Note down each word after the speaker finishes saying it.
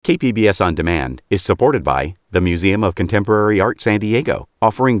KPBS On Demand is supported by the Museum of Contemporary Art San Diego,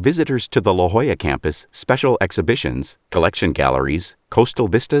 offering visitors to the La Jolla campus special exhibitions, collection galleries, coastal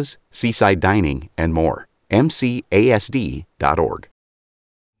vistas, seaside dining, and more. mcasd.org.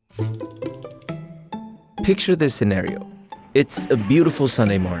 Picture this scenario. It's a beautiful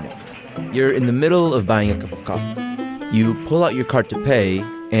Sunday morning. You're in the middle of buying a cup of coffee. You pull out your card to pay,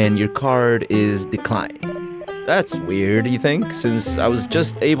 and your card is declined. That's weird, you think, since I was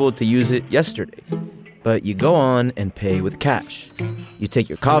just able to use it yesterday. But you go on and pay with cash. You take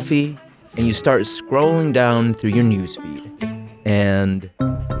your coffee, and you start scrolling down through your newsfeed. And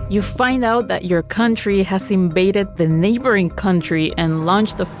you find out that your country has invaded the neighboring country and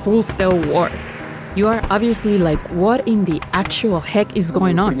launched a full-scale war. You are obviously like, what in the actual heck is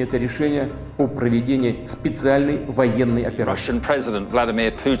going on? Russian President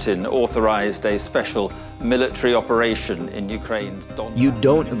Vladimir Putin authorized a special military operation in Ukraine's Donbass. You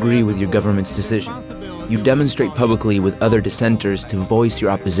don't agree with your government's decision. You demonstrate publicly with other dissenters to voice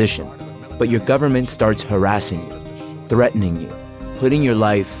your opposition. But your government starts harassing you, threatening you, putting your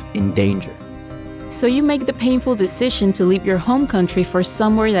life in danger. So you make the painful decision to leave your home country for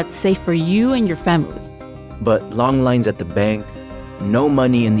somewhere that's safe for you and your family. But long lines at the bank, no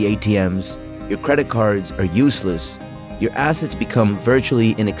money in the ATMs, your credit cards are useless, your assets become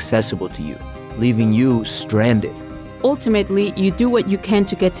virtually inaccessible to you, leaving you stranded. Ultimately, you do what you can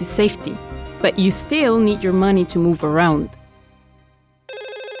to get to safety, but you still need your money to move around.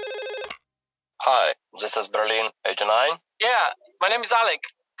 Hi, this is Berlin 89. Yeah, my name is Alec.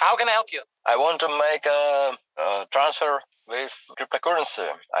 How can I help you? I want to make a transfer with cryptocurrency.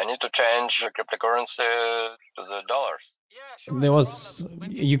 I need to change cryptocurrency to the dollars. There was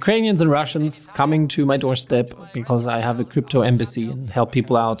Ukrainians and Russians coming to my doorstep because I have a crypto embassy and help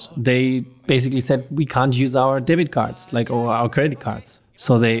people out. They basically said we can't use our debit cards, or our credit cards.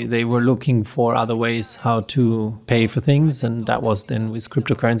 So they were looking for other ways how to pay for things, and that was then with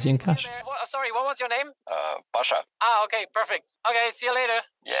cryptocurrency and cash. Sorry, what was your name? Pasha. Okay, perfect. Okay, see you later.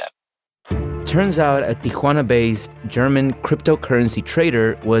 Yeah. Turns out a Tijuana-based German cryptocurrency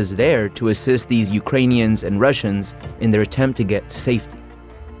trader was there to assist these Ukrainians and Russians in their attempt to get safety.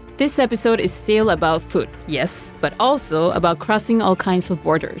 This episode is still about food, yes, but also about crossing all kinds of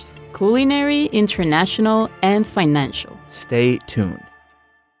borders: culinary, international, and financial. Stay tuned.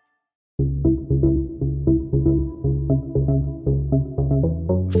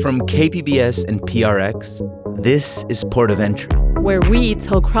 From KPBS and PRX, this is Port of Entry, where we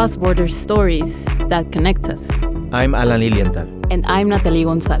tell cross-border stories that connect us. I'm Alan Lilienthal. And I'm Natalie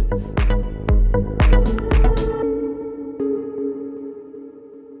Gonzalez.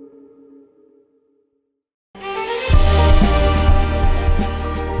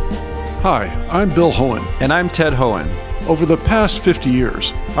 Hi, I'm Bill Hohen. And I'm Ted Hohen. Over the past 50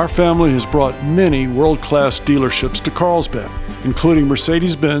 years, our family has brought many world-class dealerships to Carlsbad, including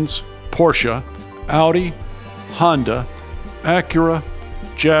Mercedes-Benz, Porsche, Audi, Honda, Acura,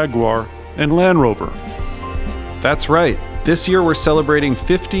 Jaguar, and Land Rover. That's right. This year we're celebrating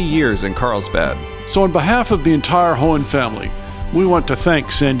 50 years in Carlsbad. So on behalf of the entire Hohen family, we want to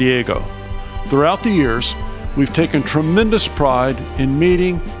thank San Diego. Throughout the years, we've taken tremendous pride in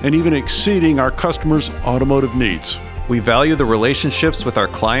meeting and even exceeding our customers' automotive needs. We value the relationships with our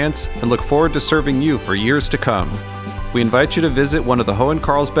clients and look forward to serving you for years to come. We invite you to visit one of the Hohen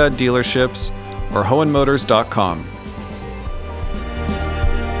Carlsbad dealerships or hohenmotors.com.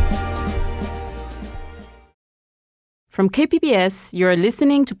 From KPBS, you're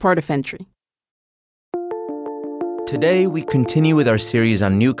listening to Port of Entry. Today, we continue with our series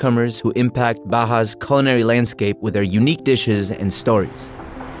on newcomers who impact Baja's culinary landscape with their unique dishes and stories.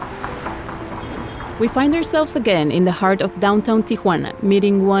 We find ourselves again in the heart of downtown Tijuana,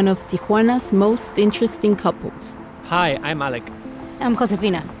 meeting one of Tijuana's most interesting couples. Hi, I'm Alec. I'm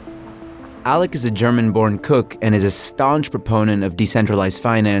Josefina. Alec is a German-born cook and is a staunch proponent of decentralized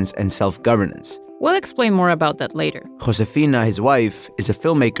finance and self-governance. We'll explain more about that later. Josefina, his wife, is a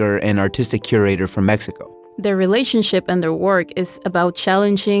filmmaker and artistic curator from Mexico. Their relationship and their work is about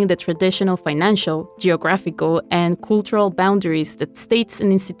challenging the traditional financial, geographical, and cultural boundaries that states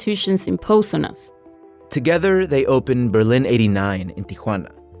and institutions impose on us. Together, they opened Berlin 89 in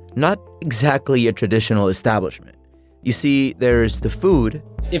Tijuana. Not exactly a traditional establishment. You see, there's the food.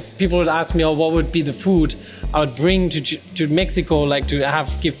 If people would ask me, what would be the food I would bring to Mexico, to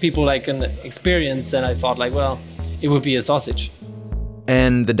give people an experience, and I thought, it would be a sausage.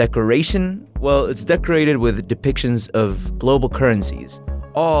 And the decoration? Well, it's decorated with depictions of global currencies,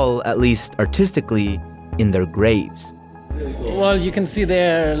 all, at least artistically, in their graves. Well, you can see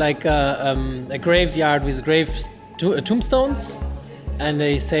there a graveyard with tombstones, and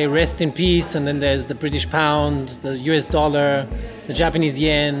they say rest in peace, and then there's the British pound, the US dollar, the Japanese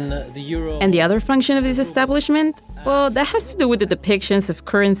yen, the euro. And the other function of this establishment? Well, that has to do with the depictions of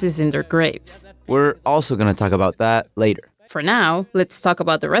currencies in their graves. We're also going to talk about that later. For now, let's talk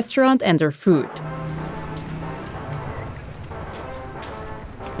about the restaurant and their food.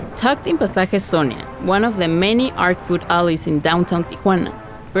 Tucked in Pasaje Sonia, one of the many art food alleys in downtown Tijuana,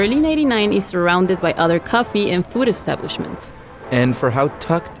 Berlin 89 is surrounded by other coffee and food establishments. And for how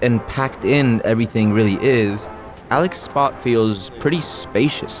tucked and packed in everything really is, Alex's spot feels pretty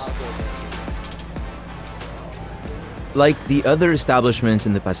spacious. Like the other establishments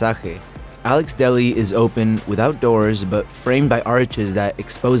in the Pasaje, Alex Deli is open without doors but framed by arches that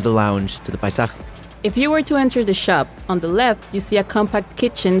expose the lounge to the Paisaje. If you were to enter the shop, on the left you see a compact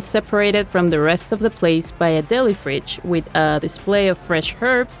kitchen separated from the rest of the place by a deli fridge with a display of fresh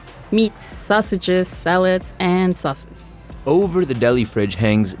herbs, meats, sausages, salads, and sauces. Over the deli fridge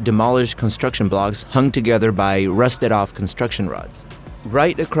hangs demolished construction blocks hung together by rusted-off construction rods.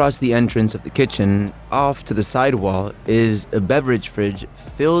 Right across the entrance of the kitchen, off to the side wall, is a beverage fridge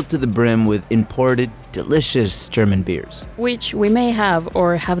filled to the brim with imported, delicious German beers. Which we may have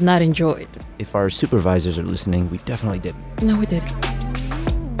or have not enjoyed. If our supervisors are listening, we definitely didn't. No, we didn't.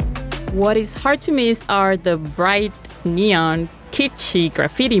 What is hard to miss are the bright, neon, kitschy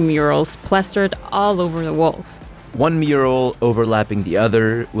graffiti murals plastered all over the walls. One mural overlapping the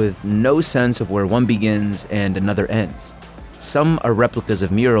other with no sense of where one begins and another ends. Some are replicas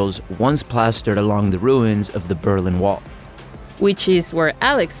of murals once plastered along the ruins of the Berlin Wall. Which is where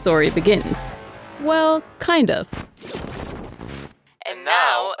Alex's story begins. Well, kind of. And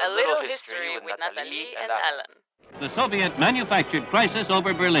now, a little history with Natalie and Alan. The Soviet-manufactured crisis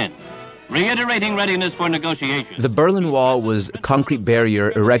over Berlin, reiterating readiness for negotiations. The Berlin Wall was a concrete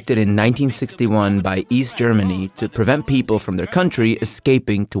barrier erected in 1961 by East Germany to prevent people from their country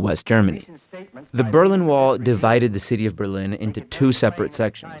escaping to West Germany. The Berlin Wall divided the city of Berlin into two separate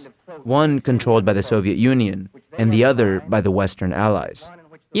sections, one controlled by the Soviet Union and the other by the Western Allies.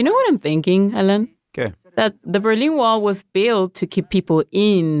 You know what I'm thinking, Alan? Okay. That the Berlin Wall was built to keep people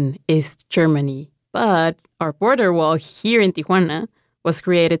in East Germany, but our border wall here in Tijuana was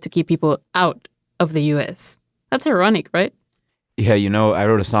created to keep people out of the U.S. That's ironic, right? Yeah, you know, I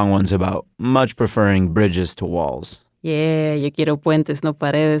wrote a song once about much preferring bridges to walls. Yeah, yo quiero puentes, no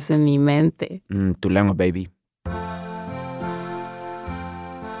paredes en mi mente. Tu lengua, baby.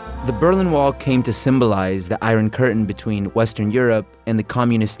 The Berlin Wall came to symbolize the Iron Curtain between Western Europe and the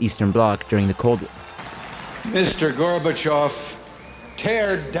Communist Eastern Bloc during the Cold War. Mr. Gorbachev,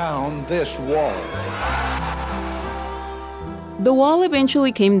 tear down this wall. The wall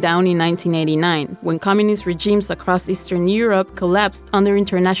eventually came down in 1989, when communist regimes across Eastern Europe collapsed under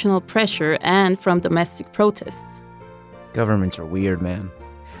international pressure and from domestic protests. Governments are weird, man.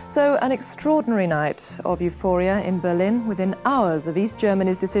 So, an extraordinary night of euphoria in Berlin within hours of East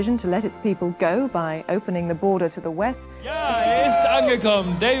Germany's decision to let its people go by opening the border to the west. Ja, ist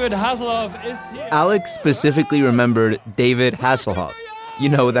angekommen. David Hasselhoff is here. Alex specifically remembered David Hasselhoff, you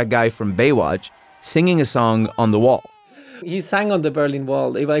know, that guy from Baywatch, singing a song on the wall. He sang on the Berlin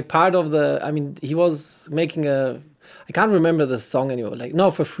Wall. Like part of the, I mean, he was making a, I can't remember the song anymore. Like,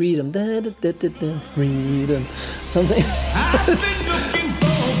 no, for freedom. Da, da, da, da, da, freedom. Something. I've been looking for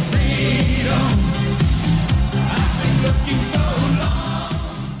freedom. I've been looking so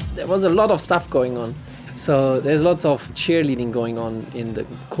long. There was a lot of stuff going on. So there's lots of cheerleading going on in the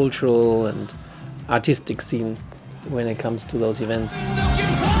cultural and artistic scene when it comes to those events.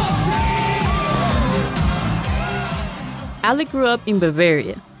 Alec grew up in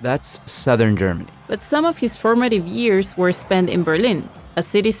Bavaria. That's southern Germany. But some of his formative years were spent in Berlin, a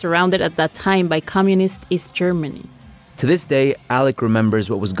city surrounded at that time by communist East Germany. To this day, Alec remembers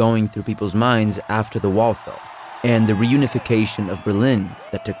what was going through people's minds after the wall fell and the reunification of Berlin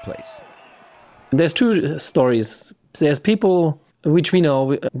that took place. There's two stories. There's people, which we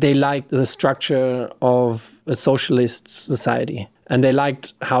know, they liked the structure of a socialist society. And they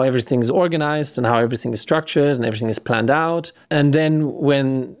liked how everything is organized and how everything is structured and everything is planned out. And then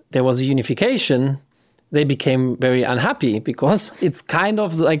when there was a unification, they became very unhappy because it's kind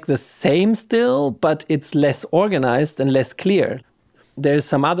of like the same still, but it's less organized and less clear. There's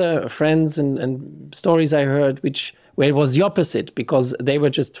some other friends and stories I heard where it was the opposite, because they were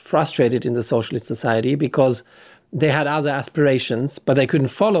just frustrated in the socialist society because they had other aspirations, but they couldn't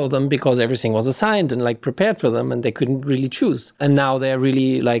follow them because everything was assigned and like prepared for them, and they couldn't really choose. And now they're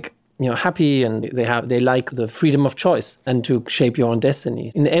really like, you know, happy, and they like the freedom of choice and to shape your own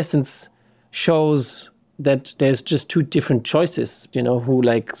destiny. In essence, shows that there's just two different choices, who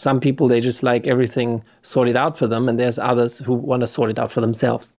like some people, they just like everything sorted out for them, and there's others who want to sort it out for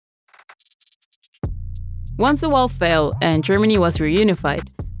themselves. Once the wall fell and Germany was reunified,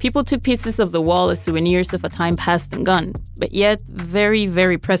 people took pieces of the wall as souvenirs of a time past and gone, but yet very,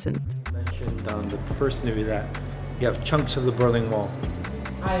 very present. You mentioned on the first interview that you have chunks of the Berlin Wall.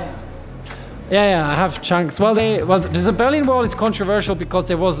 Yeah, I have chunks. The Berlin Wall is controversial because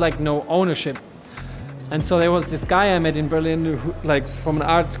there was like no ownership. And so there was this guy I met in Berlin who, like from an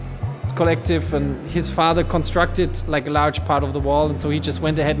art collective, and his father constructed like a large part of the wall, and so he just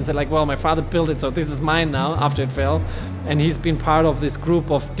went ahead and said like, well, my father built it, so this is mine now after it fell. And he's been part of this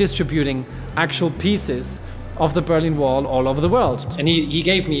group of distributing actual pieces of the Berlin Wall all over the world. And he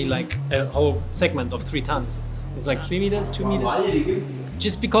gave me like a whole segment of 3 tons. It's like 3 meters, 2 meters. Why did he give it to you?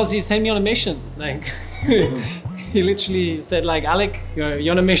 Just because he sent me on a mission. Like he literally said like, Alec,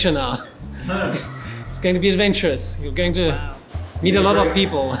 you're on a mission now. It's going to be adventurous. You're going to meet a lot of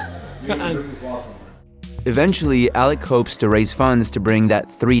people. Eventually, Alec hopes to raise funds to bring that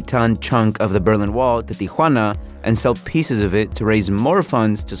 3-ton chunk of the Berlin Wall to Tijuana and sell pieces of it to raise more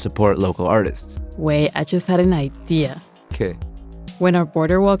funds to support local artists. Wait, I just had an idea. Okay. When our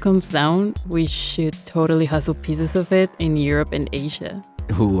border wall comes down, we should totally hustle pieces of it in Europe and Asia.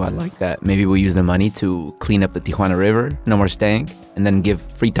 Ooh, I like that. Maybe we'll use the money to clean up the Tijuana River, no more stank, and then give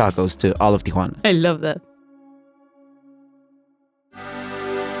free tacos to all of Tijuana. I love that.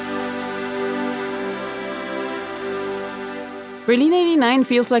 Berlin 89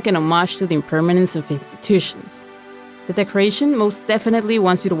 feels like an homage to the impermanence of institutions. The decoration most definitely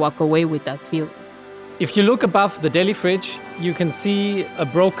wants you to walk away with that feeling. If you look above the deli fridge, you can see a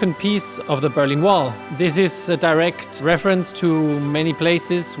broken piece of the Berlin Wall. This is a direct reference to many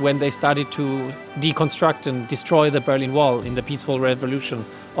places when they started to deconstruct and destroy the Berlin Wall in the peaceful revolution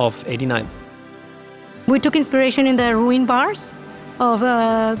of '89. We took inspiration in the ruin bars of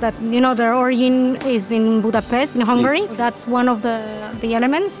that, their origin is in Budapest, in Hungary. That's one of the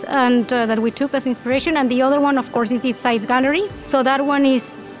elements and that we took as inspiration. And the other one, of course, is East Side Gallery. So that one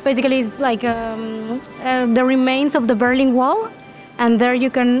is basically like the remains of the Berlin Wall, and there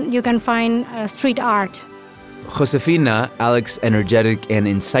you can find street art. Josefina, Alec's energetic and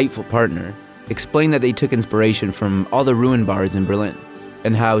insightful partner, explained that they took inspiration from all the ruin bars in Berlin,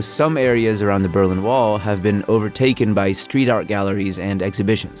 and how some areas around the Berlin Wall have been overtaken by street art galleries and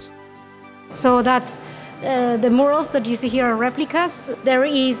exhibitions. So that's the murals that you see here are replicas. There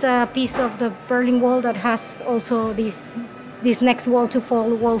is a piece of the Berlin Wall that has also this next wall to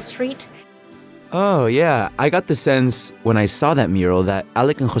fall, Wall Street. Oh, yeah. I got the sense when I saw that mural that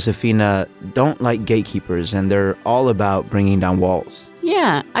Alec and Josefina don't like gatekeepers, and they're all about bringing down walls.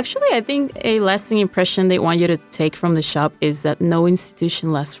 Yeah, actually, I think a lasting impression they want you to take from the shop is that no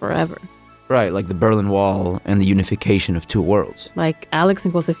institution lasts forever. Right, like the Berlin Wall and the unification of 2 worlds. Like Alex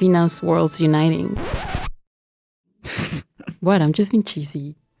and Josefina's worlds uniting. What? I'm just being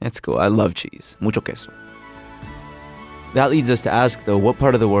cheesy. That's cool. I love cheese. Mucho queso. That leads us to ask, though, what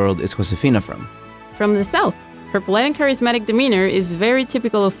part of the world is Josefina from? From the south. Her polite and charismatic demeanor is very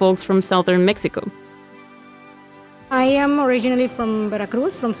typical of folks from southern Mexico. I am originally from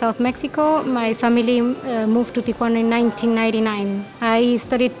Veracruz, from South Mexico. My family moved to Tijuana in 1999. I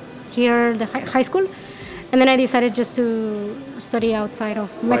studied here the high school, and then I decided just to study outside of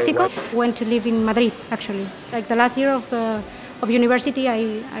Mexico. Went to live in Madrid, actually. Like the last year of university,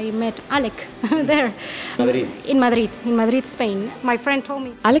 I met Alec there. Madrid. In Madrid, Spain. My friend told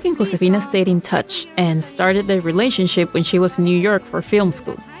me. Alec and Josefina stayed in touch and started their relationship when she was in New York for film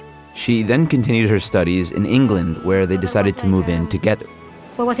school. She then continued her studies in England, where they decided to move in together.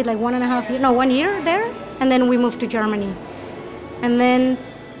 What was it, like 1.5 years? No, 1 year there. And then we moved to Germany. And then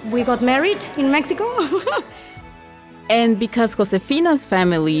we got married in Mexico. And because Josefina's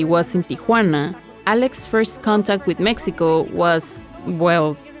family was in Tijuana, Alec's first contact with Mexico was,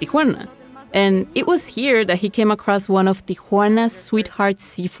 well, Tijuana. And it was here that he came across one of Tijuana's sweetheart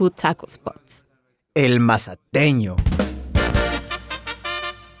seafood taco spots. El Mazateño.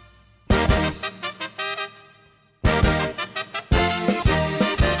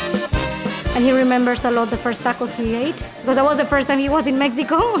 And he remembers a lot the first tacos he ate, because that was the first time he was in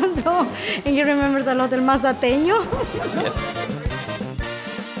Mexico. And he remembers a lot El Mazateño. Yes.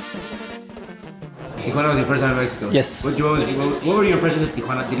 Tijuana was your first time in Mexico? Yes. What were your impressions of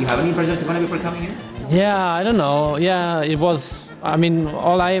Tijuana? Did you have any impressions of Tijuana before coming here? Yeah, I don't know. Yeah, it was, I mean,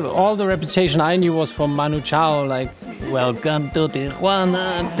 all the reputation I knew was from Manu Chao, like, welcome to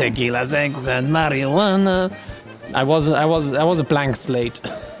Tijuana, tequila, sex, and marijuana. I was a blank slate.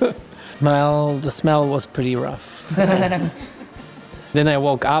 Well, the smell was pretty rough. Then I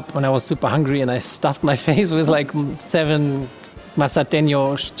woke up and I was super hungry and I stuffed my face with like 7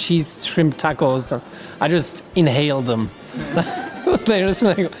 Mazateño cheese shrimp tacos. I just inhaled them.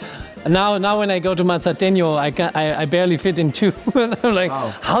 Now when I go to Mazateño, I barely fit in 2. I'm like,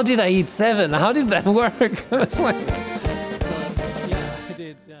 how did I eat 7? How did that work? It's like, I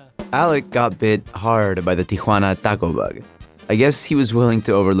did, yeah. Alec got bit hard by the Tijuana taco bug. I guess he was willing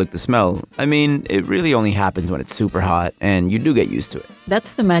to overlook the smell. I mean, it really only happens when it's super hot, and you do get used to it.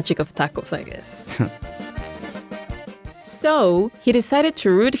 That's the magic of tacos, I guess. So, he decided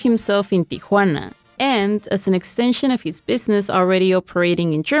to root himself in Tijuana. And as an extension of his business already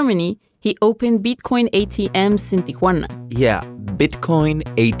operating in Germany, he opened Bitcoin ATMs in Tijuana. Yeah, Bitcoin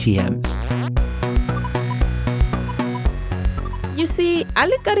ATMs. You see,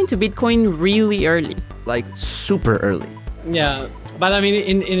 Alec got into Bitcoin really early. Like, super early. Yeah, but I mean,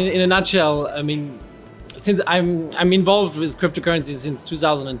 in a nutshell, I mean, since I'm involved with cryptocurrency since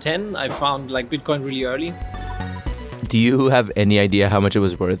 2010, I found like Bitcoin really early. Do you have any idea how much it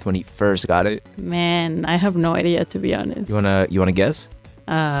was worth when he first got it? Man, I have no idea, to be honest. You wanna guess?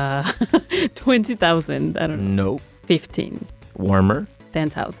 20,000. I don't know. Nope. 15. Warmer?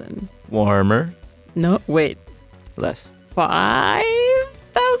 10,000. Warmer? No, wait. Less.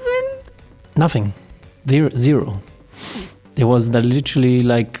 5,000? Nothing. Zero. There was literally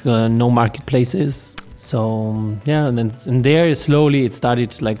like no marketplaces. So yeah, and there slowly it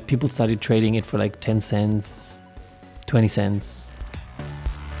started, like people started trading it for like 10 cents, 20 cents.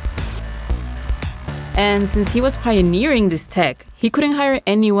 And since he was pioneering this tech, he couldn't hire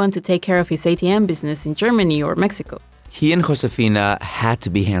anyone to take care of his ATM business in Germany or Mexico. He and Josefina had to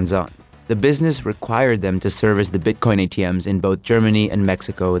be hands-on. The business required them to service the Bitcoin ATMs in both Germany and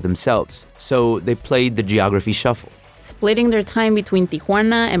Mexico themselves, so they played the geography shuffle, splitting their time between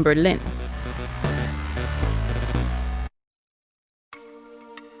Tijuana and Berlin.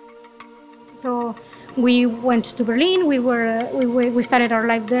 So we went to Berlin. We started our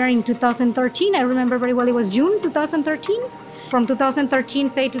life there in 2013. I remember very well. It was June 2013. From 2013,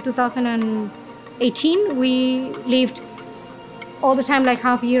 say, to 2018, we lived all the time, like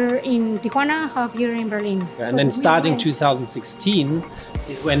half year in Tijuana, half year in Berlin. And then starting 2016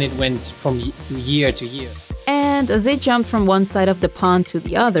 is when it went from year to year. And as they jumped from one side of the pond to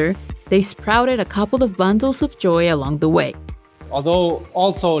the other, they sprouted a couple of bundles of joy along the way. Although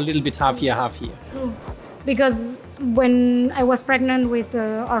also a little bit half year. True. Because when I was pregnant with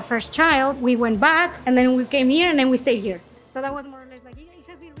our first child, we went back and then we came here and then we stayed here. So that was more or less like, it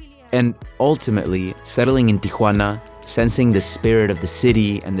has been really... And ultimately, settling in Tijuana, sensing the spirit of the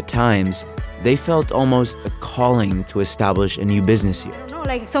city and the times, they felt almost a calling to establish a new business here.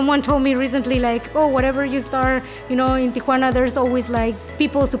 Like someone told me recently, like, oh, whatever you start, in Tijuana, there's always like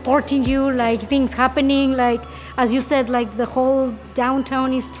people supporting you, like things happening. Like, as you said, like the whole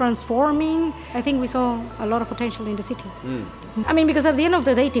downtown is transforming. I think we saw a lot of potential in the city. I mean, because at the end of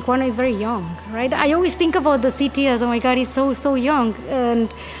the day, Tijuana is very young, right? I always think about the city as, oh my God, it's so young.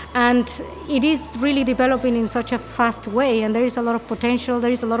 And it is really developing in such a fast way. And there is a lot of potential.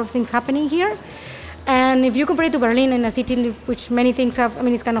 There is a lot of things happening here. And if you compare it to Berlin, in a city in which many things have, I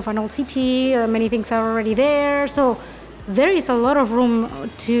mean, it's kind of an old city, many things are already there. So there is a lot of room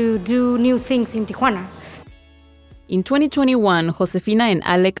to do new things in Tijuana. In 2021, Josefina and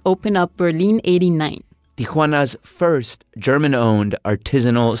Alec opened up Berlin 89. Tijuana's first German-owned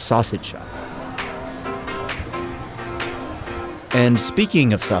artisanal sausage shop. And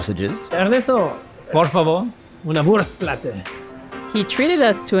speaking of sausages... Ernesto, por favor, una Wurstplatte. He treated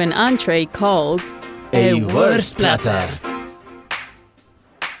us to an entree called a Wurstplatte.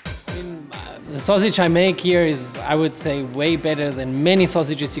 The sausage I make here is, I would say, way better than many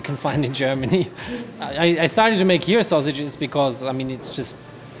sausages you can find in Germany. I started to make here sausages because, I mean, it's just,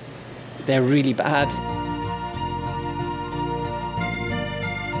 they're really bad.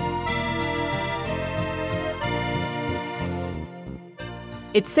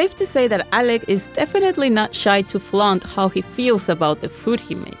 It's safe to say that Alec is definitely not shy to flaunt how he feels about the food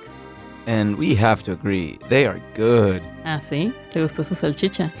he makes. And we have to agree, they are good. Ah, ¿sí? ¿Te gustó su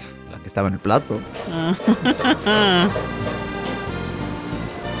salchicha? La que estaba en el plato.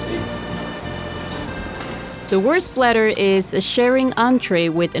 The Wurstplatte is a sharing entree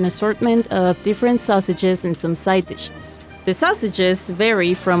with an assortment of different sausages and some side dishes. The sausages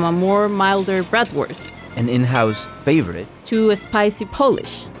vary from a more milder bratwurst, an in-house favorite, to a spicy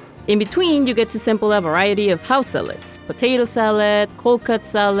Polish. In between, you get to sample a variety of house salads, potato salad, cold cut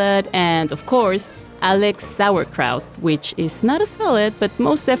salad, and of course, Alec's sauerkraut, which is not a salad, but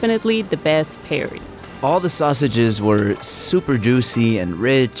most definitely the best pairing. All the sausages were super juicy and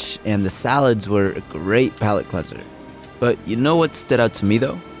rich, and the salads were a great palate cleanser. But you know what stood out to me,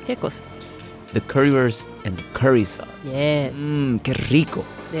 though? ¿Qué cosa? The currywurst and the curry sauce. Yes. Qué rico.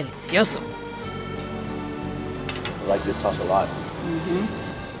 Delicioso. I like this sauce a lot.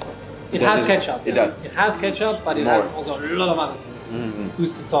 It has ketchup. It does. It has ketchup, but it has also a lot of other things.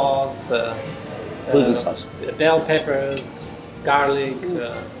 Worcester sauce, Worcester sauce, bell peppers, garlic,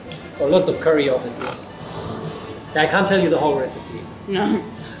 or lots of curry, obviously. I can't tell you the whole recipe. No.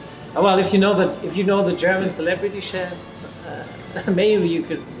 Well, if you know the German celebrity chefs, maybe you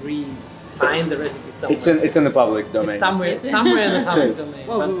could find the recipe somewhere. It's in the public domain. It's somewhere in the public domain.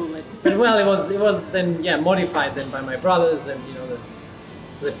 But well, it was then modified then by my brothers, and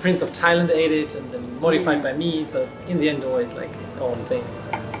the Prince of Thailand ate it, and then modified by me. So it's in the end always like its own thing. So.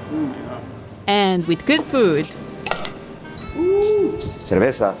 And with good food,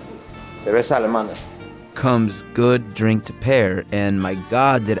 Cerveza alemana. Comes good drink to pair, and my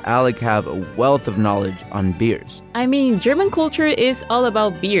God, did Alec have a wealth of knowledge on beers. I mean, German culture is all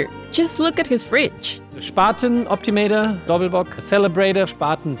about beer. Just look at his fridge. The Spaten Optimator, Doppelbock, Celebrator,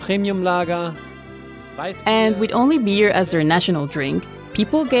 Spaten Premium Lager. And with only beer as their national drink,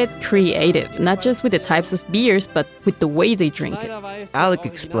 people get creative, not just with the types of beers, but with the way they drink it. Alec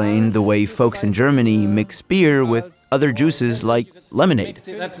explained the way folks in Germany mix beer with other juices like lemonade.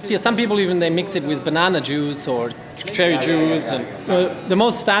 Some people even they mix it with banana juice or cherry juice. And the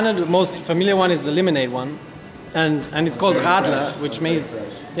most standard, most familiar one is the lemonade one, and it's called Radler, which means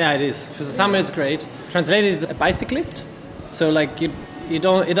it is. For the summer it's great. Translated, it's a bicyclist, so like it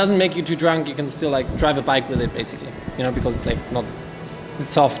doesn't make you too drunk. You can still like drive a bike with it basically, because it's like not. It's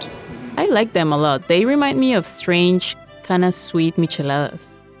soft. I like them a lot. They remind me of strange, kind of sweet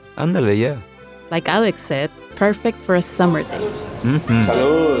micheladas. Ándale, yeah. Like Alex said, perfect for a summer day.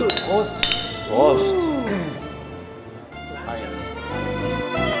 Salud. Prost. Prost.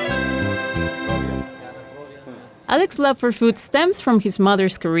 Alex's love for food stems from his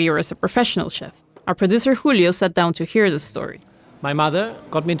mother's career as a professional chef. Our producer Julio sat down to hear the story. My mother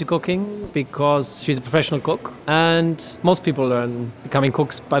got me into cooking because she's a professional cook, and most people learn becoming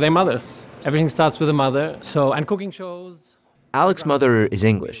cooks by their mothers. Everything starts with a mother, and cooking shows. Alec's mother is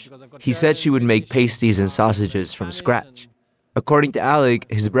English. He said she would make pasties and sausages from scratch. According to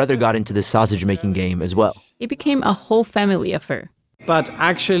Alec, his brother got into the sausage-making game as well. It became a whole family affair. But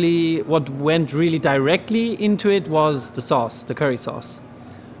actually, what went really directly into it was the sauce, the curry sauce.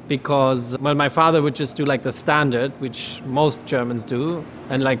 Because, my father would just do like the standard, which most Germans do,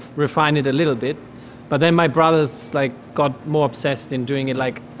 and like refine it a little bit. But then my brothers like got more obsessed in doing it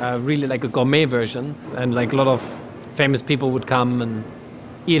like really like a gourmet version, and like a lot of famous people would come and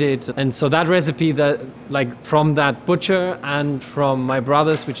eat it. And so that recipe that like from that butcher and from my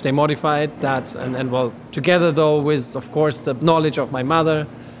brothers, which they modified that, and well, together though with, of course, the knowledge of my mother,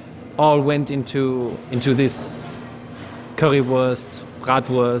 all went into this currywurst,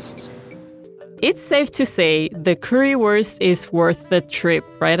 bratwurst. It's safe to say the currywurst is worth the trip,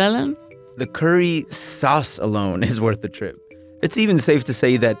 right, Alan? The curry sauce alone is worth the trip. It's even safe to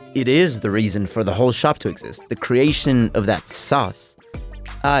say that it is the reason for the whole shop to exist. The creation of that sauce.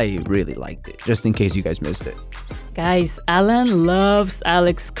 I really liked it, just in case you guys missed it. Guys, Alan loves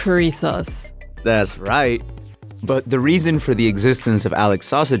Alec's curry sauce. That's right. But the reason for the existence of Alec's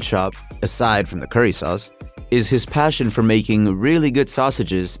sausage shop, aside from the curry sauce, is his passion for making really good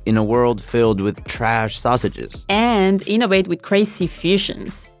sausages in a world filled with trash sausages. And innovate with crazy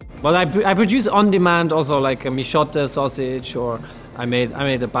fusions. Well, I produce on demand also like a michote sausage, or I made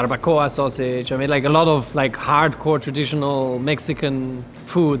a barbacoa sausage. I made like a lot of like hardcore traditional Mexican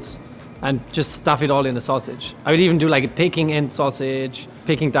foods and just stuff it all in a sausage. I would even do like a Peking hen sausage,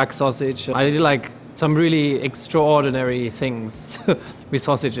 Peking duck sausage. I did like some really extraordinary things with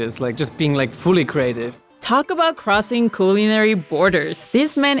sausages, like just being like fully creative. Talk about crossing culinary borders.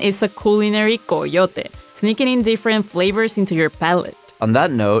 This man is a culinary coyote, sneaking in different flavors into your palate. On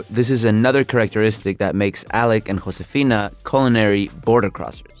that note, this is another characteristic that makes Alec and Josefina culinary border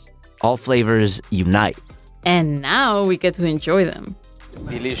crossers. All flavors unite. And now we get to enjoy them.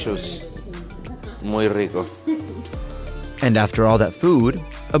 Delicious. Muy rico. And after all that food,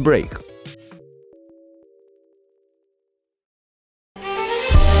 a break.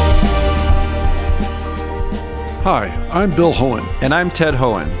 Hi, I'm Bill Hohen. And I'm Ted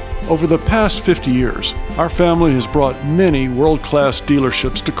Hohen. Over the past 50 years, our family has brought many world-class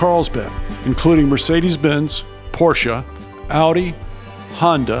dealerships to Carlsbad, including Mercedes-Benz, Porsche, Audi,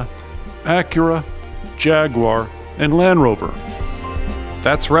 Honda, Acura, Jaguar, and Land Rover.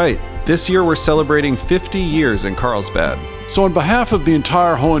 That's right. This year we're celebrating 50 years in Carlsbad. So on behalf of the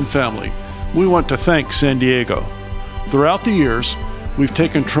entire Hohen family, we want to thank San Diego. Throughout the years, we've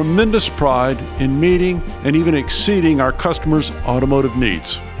taken tremendous pride in meeting and even exceeding our customers' automotive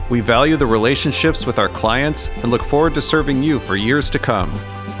needs. We value the relationships with our clients and look forward to serving you for years to come.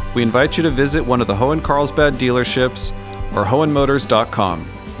 We invite you to visit one of the Hohen Carlsbad dealerships or hohenmotors.com.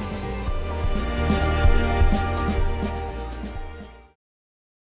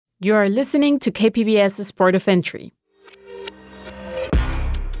 You are listening to KPBS's Port of Entry.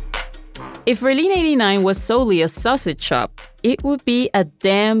 If Berlin 89 was solely a sausage shop, it would be a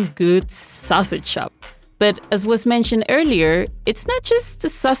damn good sausage shop. But as was mentioned earlier, it's not just a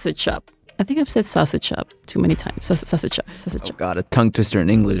sausage shop. I think I've said sausage shop too many times. Sausage shop. Oh God, a tongue twister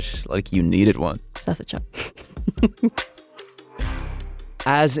in English, like you needed one. Sausage shop.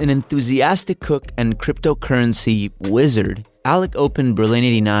 As an enthusiastic cook and cryptocurrency wizard, Alec opened Berlin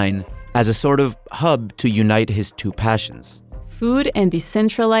 89 as a sort of hub to unite his two passions: food and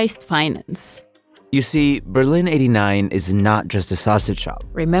decentralized finance. You see, Berlin 89 is not just a sausage shop.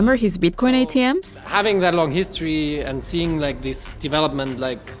 Remember his Bitcoin ATMs? Having that long history and seeing like this development,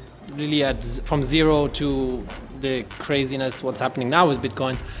 like really from zero to the craziness what's happening now with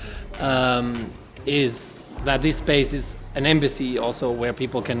Bitcoin, is that this space is an embassy also where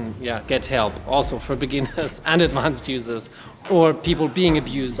people can get help also for beginners and advanced users or people being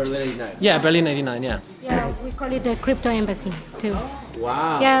abused. Berlin 89. Yeah, Berlin 89, yeah. Yeah, we call it the crypto embassy too.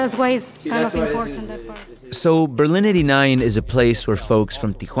 Wow. Yeah, that's why it's kind of important, that part. So Berlin 89 is a place where folks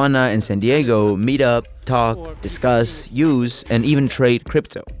from Tijuana and San Diego meet up, talk, discuss, use, and even trade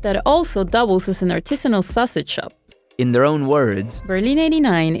crypto. That also doubles as an artisanal sausage shop. In their own words, Berlin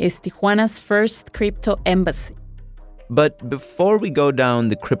 89 is Tijuana's first crypto embassy. But before we go down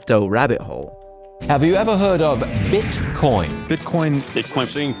the crypto rabbit hole, have you ever heard of Bitcoin? Bitcoin.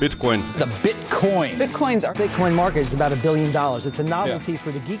 Saying Bitcoin. The Bitcoin. Bitcoin market is about $1 billion. It's a novelty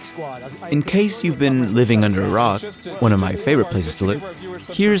for the Geek Squad. In case you've been living under a rock, one of my favorite places to live,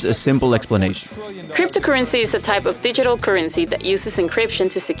 here's a simple explanation. Cryptocurrency is a type of digital currency that uses encryption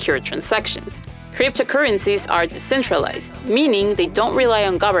to secure transactions. Cryptocurrencies are decentralized, meaning they don't rely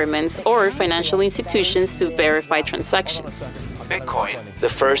on governments or financial institutions to verify transactions. Bitcoin, the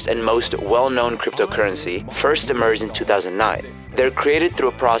first and most well-known cryptocurrency, first emerged in 2009. They're created through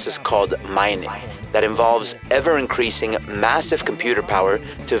a process called mining that involves ever-increasing massive computer power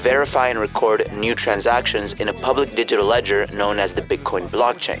to verify and record new transactions in a public digital ledger known as the Bitcoin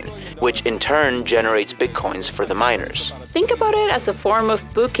blockchain, which in turn generates Bitcoins for the miners. Think about it as a form of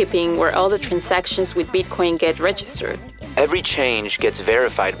bookkeeping where all the transactions with Bitcoin get registered. Every change gets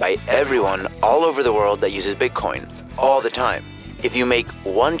verified by everyone all over the world that uses Bitcoin, all the time. If you make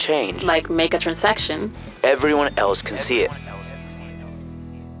one change, like make a transaction, everyone else can see it.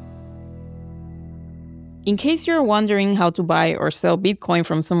 In case you're wondering how to buy or sell Bitcoin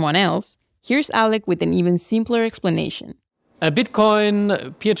from someone else, here's Alec with an even simpler explanation. A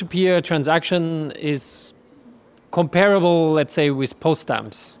Bitcoin peer-to-peer transaction is comparable, let's say, with post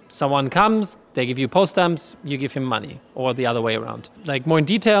stamps. Someone comes, they give you post stamps, you give him money, or the other way around. Like more in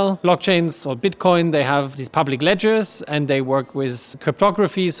detail, blockchains or Bitcoin, they have these public ledgers and they work with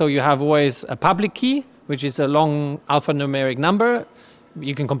cryptography. So you have always a public key, which is a long alphanumeric number.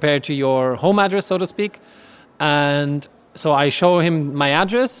 You can compare it to your home address, so to speak. And so I show him my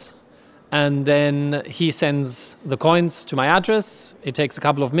address, and then he sends the coins to my address. It takes a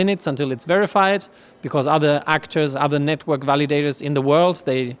couple of minutes until it's verified, because other actors, other network validators in the world,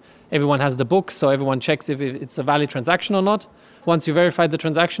 everyone has the book, so everyone checks if it's a valid transaction or not. Once you verify the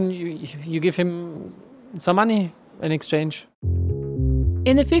transaction, you give him some money in exchange.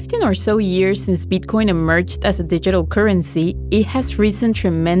 In the 15 or so years since Bitcoin emerged as a digital currency, it has risen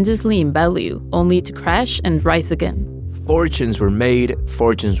tremendously in value, only to crash and rise again. Fortunes were made,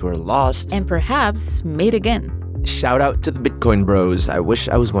 fortunes were lost, and perhaps made again. Shout out to the Bitcoin bros. I wish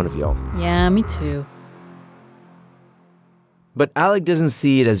I was one of y'all. Yeah, me too. But Alec doesn't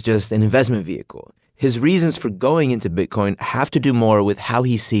see it as just an investment vehicle. His reasons for going into Bitcoin have to do more with how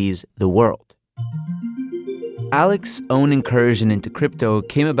he sees the world. Alec's own incursion into crypto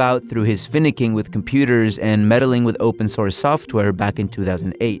came about through his finicking with computers and meddling with open source software back in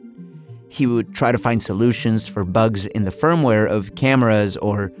 2008. He would try to find solutions for bugs in the firmware of cameras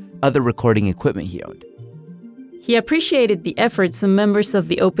or other recording equipment he owned. He appreciated the efforts some members of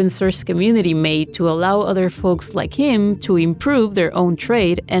the open source community made to allow other folks like him to improve their own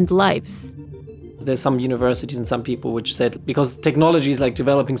trade and lives. There's some universities and some people which said, because technology is like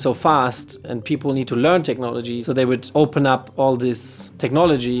developing so fast and people need to learn technology, so they would open up all this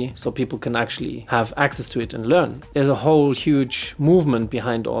technology so people can actually have access to it and learn. There's a whole huge movement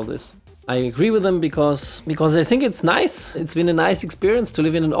behind all this. I agree with them because I think it's nice. It's been a nice experience to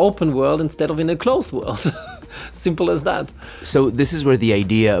live in an open world instead of in a closed world. Simple as that. So this is where the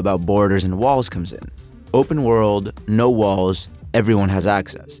idea about borders and walls comes in. Open world, no walls, everyone has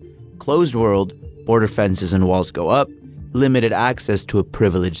access. Closed world, border fences and walls go up, limited access to a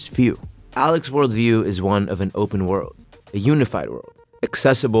privileged few. Alex's worldview is one of an open world, a unified world,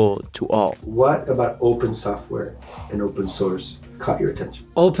 accessible to all. What about open software and open source caught your attention?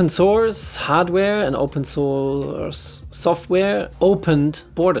 Open source hardware and open source software opened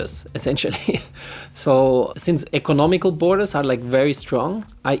borders, essentially. So since economical borders are like very strong,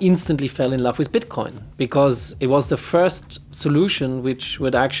 I instantly fell in love with Bitcoin because it was the first solution which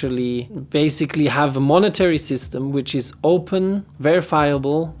would actually basically have a monetary system which is open,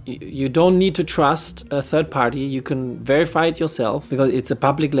 verifiable. You don't need to trust a third party. You can verify it yourself because it's a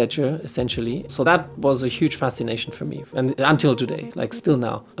public ledger, essentially. So that was a huge fascination for me. And until today, like still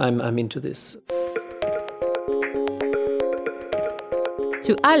now, I'm into this.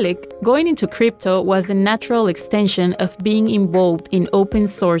 To Alec, going into crypto was a natural extension of being involved in open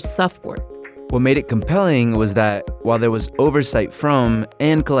source software. What made it compelling was that while there was oversight from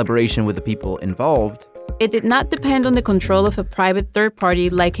and collaboration with the people involved, it did not depend on the control of a private third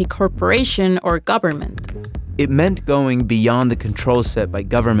party like a corporation or government. It meant going beyond the controls set by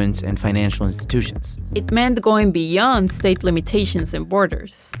governments and financial institutions. It meant going beyond state limitations and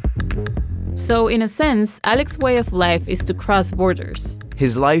borders. So, in a sense, Alex's way of life is to cross borders.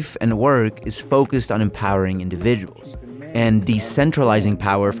 His life and work is focused on empowering individuals and decentralizing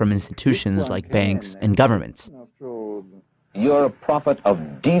power from institutions like banks and governments. You're a prophet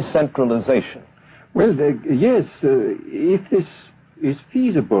of decentralization. Well, yes, if this is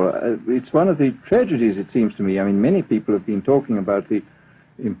feasible, it's one of the tragedies, it seems to me. I mean, many people have been talking about the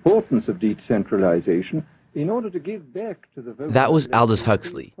importance of decentralization. In order to give back to the voters. That was Aldous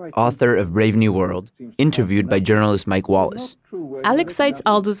Huxley, author of Brave New World, interviewed by journalist Mike Wallace. Alex cites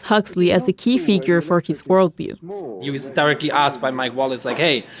Aldous Huxley as a key figure for his worldview. He was directly asked by Mike Wallace, like,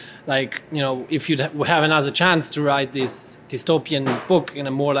 hey, like, you know, if you'd have another chance to write this dystopian book in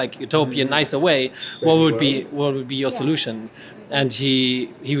a more like utopian, nicer way, what would be your solution? And he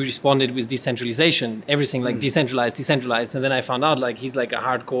responded with decentralization, everything like decentralized. And then I found out like he's like a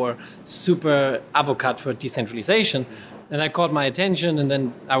hardcore super advocate for decentralization. And that caught my attention, and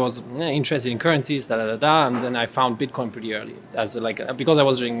then I was interested in currencies, and then I found Bitcoin pretty early as because I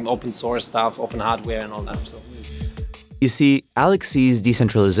was doing open source stuff, open hardware and all that. So. You see, Alex sees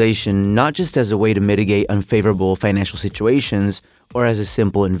decentralization not just as a way to mitigate unfavorable financial situations or as a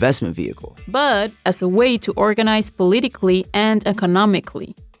simple investment vehicle, but as a way to organize politically and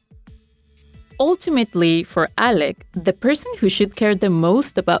economically. Ultimately, for Alec, the person who should care the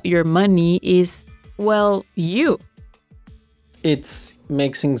most about your money is, well, you. It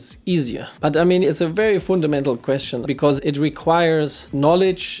makes things easier. But I mean, it's a very fundamental question because it requires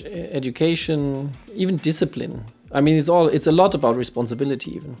knowledge, education, even discipline. I mean, it's a lot about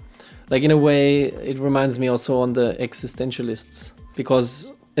responsibility even. Like in a way, it reminds me also on the existentialists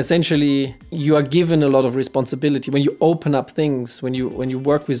because essentially you are given a lot of responsibility when you open up things, when you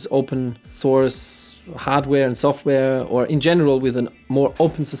work with open source hardware and software, or in general with a more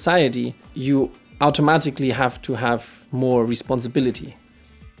open society, you automatically have to have more responsibility.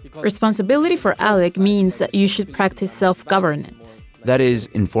 Responsibility for Alec means that you should practice self-governance. That is,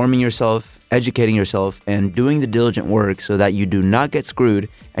 informing yourself, educating yourself, and doing the diligent work so that you do not get screwed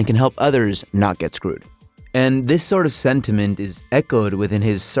and can help others not get screwed. And this sort of sentiment is echoed within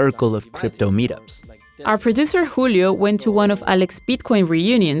his circle of crypto meetups. Our producer Julio went to one of Alec's Bitcoin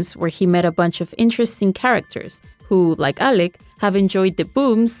reunions where he met a bunch of interesting characters who, like Alec, have enjoyed the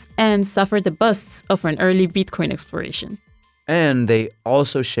booms and suffered the busts of an early Bitcoin exploration. And they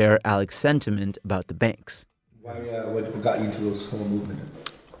also share Alec's sentiment about the banks. What got you into this whole movement?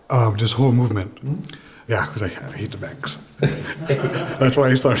 This whole movement? Mm-hmm. Yeah, because I hate the banks. That's why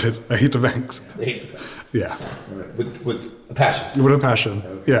I started. I hate the banks. Yeah. Right. With a passion? With a passion,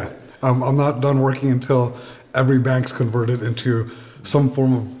 okay. Yeah. I'm not done working until every bank's converted into some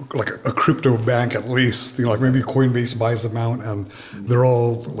form of like a crypto bank at least. You know, like maybe Coinbase buys them out and they're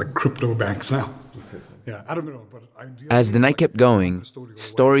all like crypto banks now. Yeah, I don't know. But as the night kept going,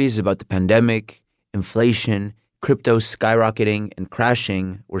 stories about the pandemic, inflation, crypto skyrocketing and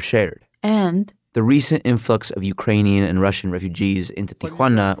crashing were shared. And the recent influx of Ukrainian and Russian refugees into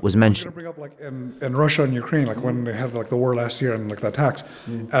Tijuana was mentioned. Bring up like in Russia and Ukraine, like when they had like the war last year and like the attacks,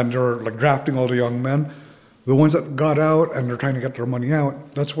 and they're like drafting all the young men. The ones that got out and they're trying to get their money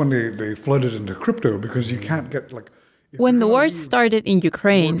out, that's when they flooded into crypto because you can't get like... When the war started in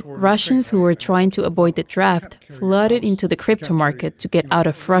Ukraine, Russians who were trying to avoid the draft flooded into the crypto market to get out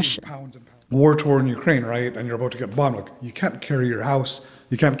of Russia. War-torn Ukraine, right? And you're about to get bombed. Like, you can't carry your house.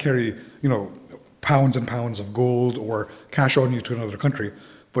 You can't carry, pounds and pounds of gold or cash on you to another country.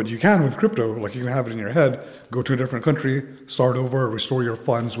 But you can with crypto, like you can have it in your head, go to a different country, start over, restore your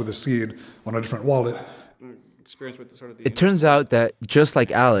funds with a seed on a different wallet. It turns out that, just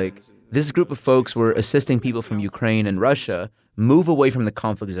like Alec, this group of folks were assisting people from Ukraine and Russia move away from the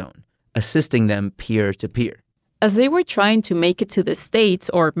conflict zone, assisting them peer-to-peer. As they were trying to make it to the States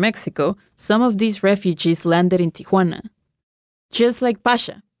or Mexico, some of these refugees landed in Tijuana. Just like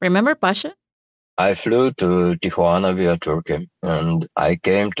Pasha. Remember Pasha? I flew to Tijuana via Turkey, and I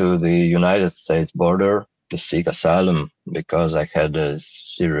came to the United States border to seek asylum because I had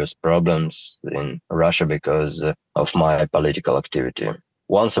serious problems in Russia because of my political activity.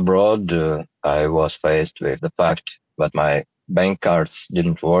 Once abroad, I was faced with the fact that my bank cards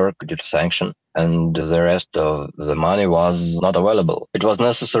didn't work due to sanction, and the rest of the money was not available. It was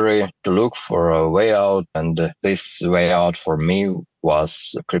necessary to look for a way out, and this way out for me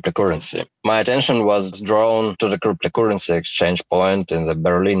was cryptocurrency. My attention was drawn to the cryptocurrency exchange point in the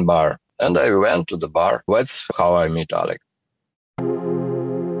Berlin bar, and I went to the bar. That's how I met Alec.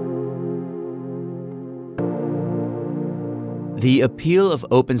 The appeal of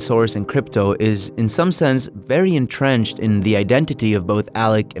open source and crypto is, in some sense, very entrenched in the identity of both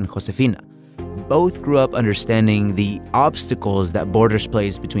Alec and Josefina. Both grew up understanding the obstacles that borders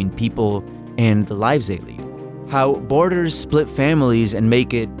place between people and the lives they lead. How borders split families and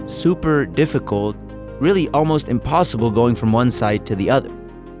make it super difficult, really almost impossible going from one side to the other.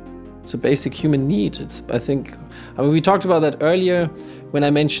 It's a basic human need. We talked about that earlier when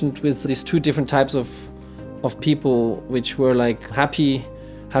I mentioned with these two different types of people which were like happy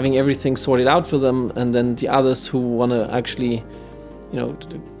having everything sorted out for them, and then the others who want to actually,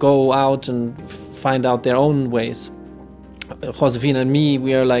 go out and find out their own ways. Josefina and me,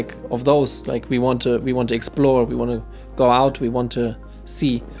 we are like of those, like we want to explore, we want to go out, we want to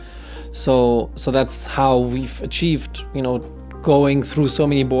see. So that's how we've achieved, going through so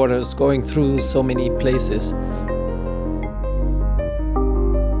many borders, going through so many places.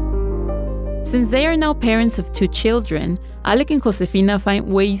 Since they are now parents of 2 children, Alec and Josefina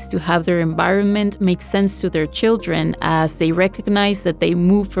find ways to have their environment make sense to their children as they recognize that they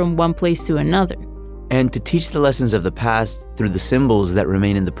move from one place to another. And to teach the lessons of the past through the symbols that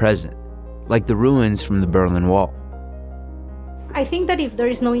remain in the present, like the ruins from the Berlin Wall. I think that if there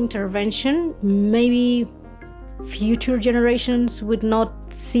is no intervention, maybe future generations would not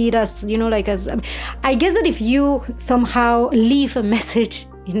see it as, I guess that if you somehow leave a message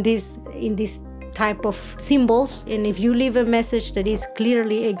in this type of symbols, and if you leave a message that is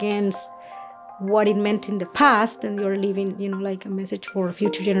clearly against what it meant in the past, and you're leaving, like a message for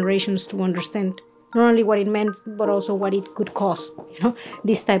future generations to understand not only what it meant, but also what it could cause,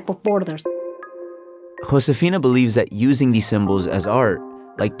 this type of borders. Josefina believes that using these symbols as art,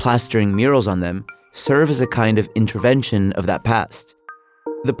 like plastering murals on them, serve as a kind of intervention of that past.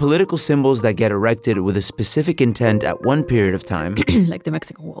 The political symbols that get erected with a specific intent at one period of time, like the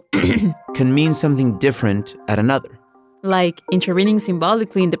Mexican Wall, can mean something different at another. Like intervening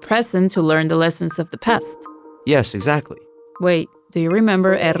symbolically in the present to learn the lessons of the past. Yes, exactly. Wait, do you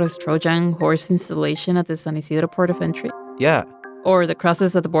remember Erra's Trojan horse installation at the San Isidro port of entry? Yeah. Or the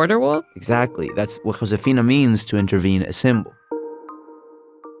crosses at the border wall? Exactly. That's what Josefina means to intervene a symbol.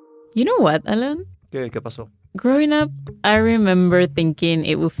 You know what, Alan? ¿Qué pasó? Growing up, I remember thinking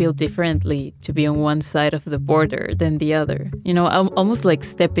it would feel differently to be on one side of the border than the other. Almost like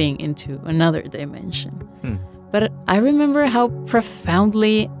stepping into another dimension. But I remember how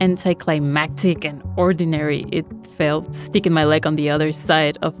profoundly anticlimactic and ordinary it felt sticking my leg on the other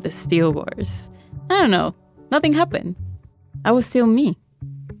side of the steel bars. I don't know. Nothing happened. I was still me.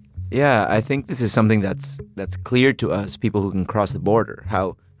 Yeah, I think this is something that's clear to us, people who can cross the border,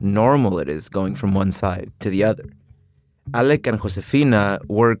 how normal it is going from one side to the other. Alec and Josefina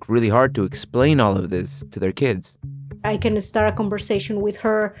work really hard to explain all of this to their kids. I can start a conversation with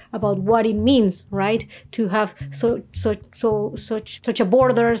her about what it means, right? To have such a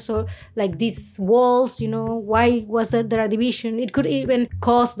border, so like these walls, why was there a division? It could even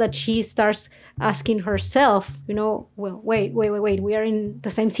cause that she starts asking herself, well, wait, we are in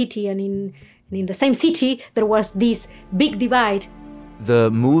the same city, and in the same city there was this big divide.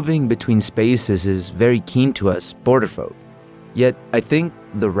 The moving between spaces is very keen to us, border folk. Yet, I think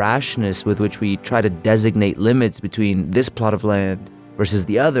the rashness with which we try to designate limits between this plot of land versus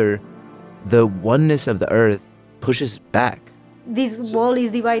the other, the oneness of the earth pushes back. This wall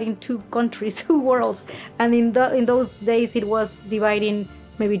is dividing 2 countries, 2 worlds. And in those days, it was dividing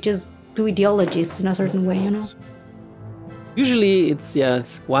maybe just 2 ideologies in a certain way, Usually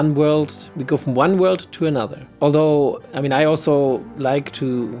it's one world, we go from one world to another. Although, I also like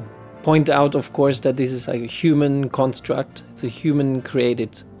to point out, of course, that this is like a human construct. It's a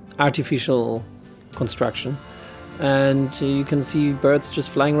human-created artificial construction. And you can see birds just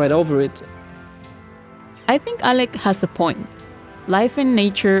flying right over it. I think Alec has a point. Life in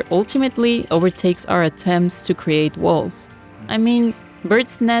nature ultimately overtakes our attempts to create walls. I mean,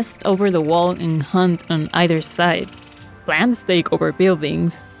 birds nest over the wall and hunt on either side. Plants take over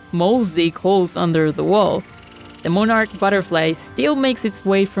buildings. Moles dig holes under the wall. The monarch butterfly still makes its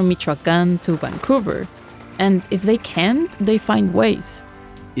way from Michoacan to Vancouver. And if they can't, they find ways.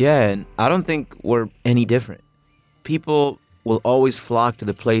 Yeah, and I don't think we're any different. People will always flock to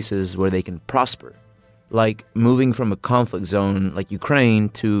the places where they can prosper. Like moving from a conflict zone like Ukraine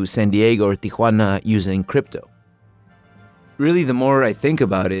to San Diego or Tijuana using crypto. Really, the more I think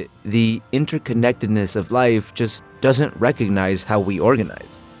about it, the interconnectedness of life just doesn't recognize how we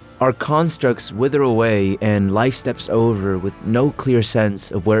organize. Our constructs wither away and life steps over with no clear sense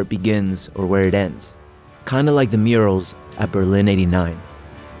of where it begins or where it ends. Kind of like the murals at Berlin 89.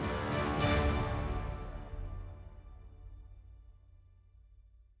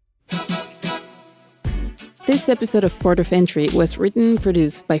 This episode of Port of Entry was written and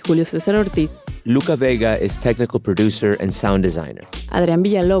produced by Julio Cesar Ortiz. Luca Vega is technical producer and sound designer. Adrián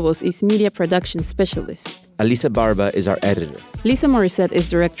Villalobos is media production specialist. Alisa Barba is our editor. Lisa Morissette is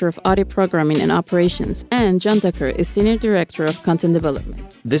director of audio programming and operations, and John Tucker is senior director of content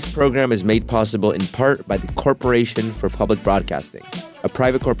development. This program is made possible in part by the Corporation for Public Broadcasting, a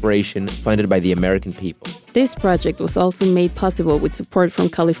private corporation funded by the American people. This project was also made possible with support from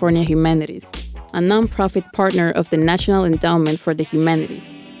California Humanities, a nonprofit partner of the National Endowment for the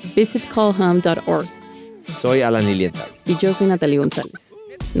Humanities. Visit callhum.org. Soy Alan Lilienthal. Y yo soy Natalie González.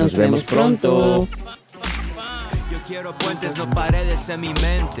 Nos vemos pronto. Yo quiero puentes, no paredes en mi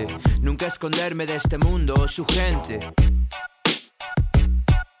mente. Nunca esconderme de este mundo o su gente.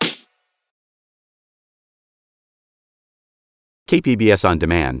 KPBS On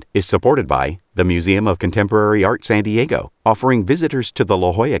Demand is supported by the Museum of Contemporary Art San Diego, offering visitors to the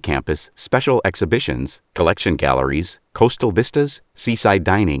La Jolla campus special exhibitions, collection galleries, coastal vistas, seaside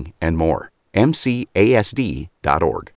dining, and more. MCASD.org.